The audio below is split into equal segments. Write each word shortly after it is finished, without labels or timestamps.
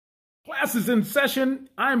Class is in session.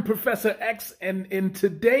 I'm Professor X, and in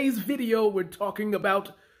today's video, we're talking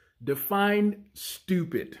about define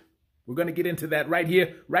stupid. We're going to get into that right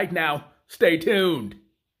here, right now. Stay tuned.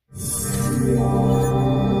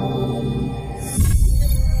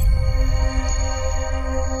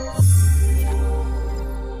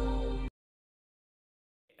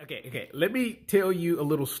 Okay. Let me tell you a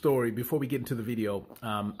little story before we get into the video.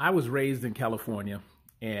 I was raised in California,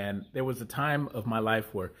 and there was a time of my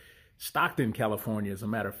life where Stockton, California, as a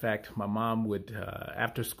matter of fact, my mom would,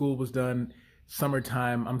 after school was done,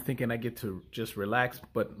 summertime, I'm thinking I get to just relax,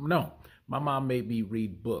 but no, my mom made me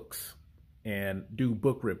read books and do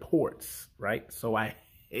book reports, right? So I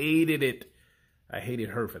hated it. I hated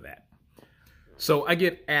her for that. So I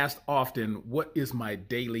get asked often, what is my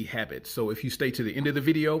daily habit? So if you stay to the end of the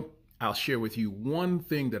video, I'll share with you one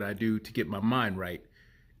thing that I do to get my mind right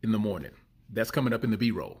in the morning. That's coming up in the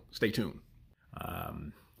B-roll. Stay tuned.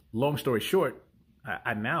 Long story short,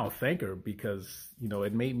 I now thank her because,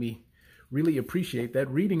 it made me really appreciate that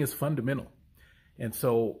reading is fundamental. And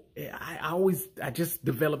so I just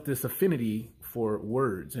developed this affinity for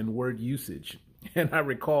words and word usage. And I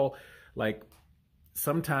recall,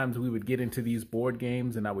 sometimes we would get into these board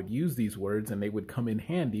games and I would use these words and they would come in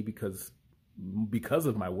handy because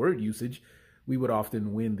of my word usage, we would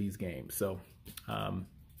often win these games. So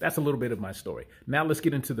that's a little bit of my story. Now let's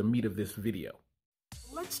get into the meat of this video.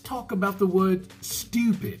 Let's talk about the word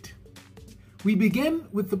stupid. We begin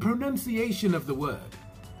with the pronunciation of the word.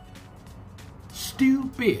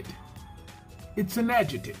 Stupid. It's an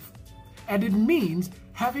adjective, and it means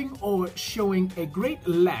having or showing a great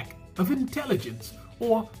lack of intelligence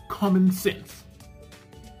or common sense.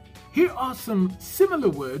 Here are some similar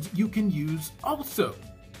words you can use also.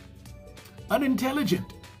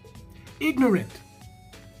 Unintelligent, ignorant,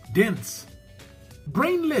 dense,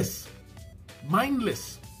 brainless,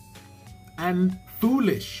 mindless, and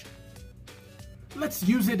foolish. Let's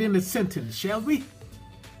use it in a sentence, shall we?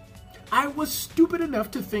 I was stupid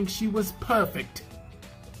enough to think she was perfect.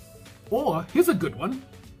 Or, here's a good one.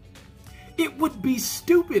 It would be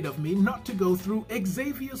stupid of me not to go through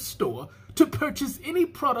Xavier's store to purchase any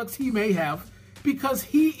products he may have because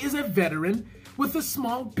he is a veteran with a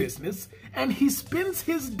small business and he spends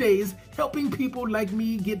his days helping people like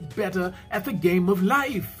me get better at the game of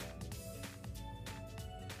life.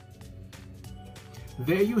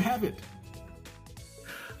 There you have it.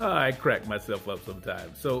 I crack myself up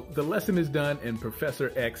sometimes. So the lesson is done and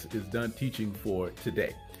Professor X is done teaching for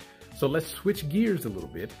today. So let's switch gears a little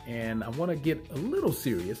bit, and I want to get a little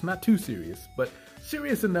serious, not too serious, but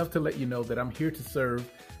serious enough to let you know that I'm here to serve,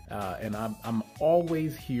 and I'm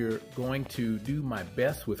always here going to do my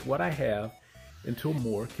best with what I have until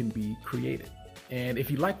more can be created. And if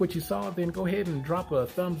you like what you saw, then go ahead and drop a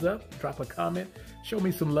thumbs up, drop a comment, show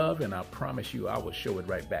me some love, and I promise you I will show it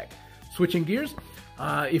right back. Switching gears,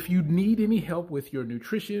 if you need any help with your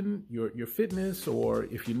nutrition, your fitness, or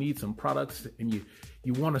if you need some products and you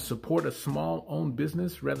want to support a small owned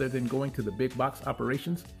business rather than going to the big box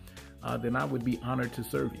operations, then I would be honored to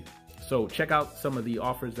serve you. So check out some of the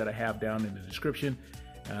offers that I have down in the description.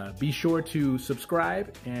 Be sure to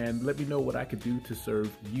subscribe and let me know what I could do to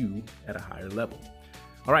serve you at a higher level.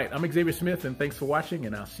 All right, I'm Xavier Smith, and thanks for watching,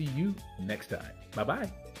 and I'll see you next time.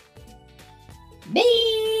 Bye-bye.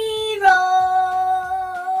 B-roll!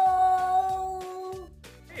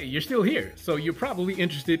 Hey, you're still here, so you're probably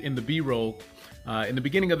interested in the B-roll. In the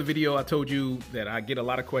beginning of the video, I told you that I get a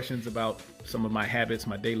lot of questions about some of my habits,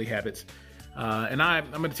 my daily habits. And I'm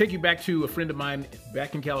going to take you back to a friend of mine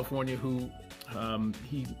back in California who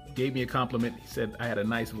he gave me a compliment. He said I had a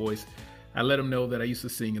nice voice. I let him know that I used to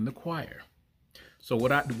sing in the choir. So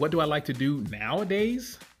what do I like to do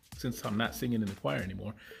nowadays, since I'm not singing in the choir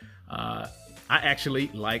anymore? I actually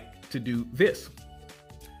like to do this.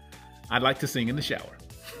 I like to sing in the shower.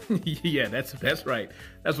 Yeah, that's right.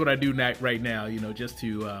 That's what I do right now, just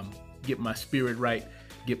to get my spirit right,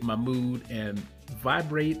 get my mood, and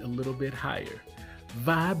vibrate a little bit higher.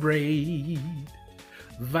 Vibrate,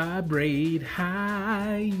 vibrate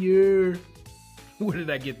higher. Where did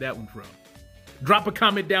I get that one from? Drop a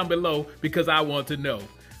comment down below because I want to know.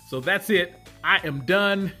 So that's it. I am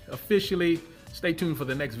done officially. Stay tuned for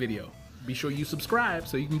the next video. Be sure you subscribe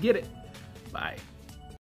so you can get it. Bye.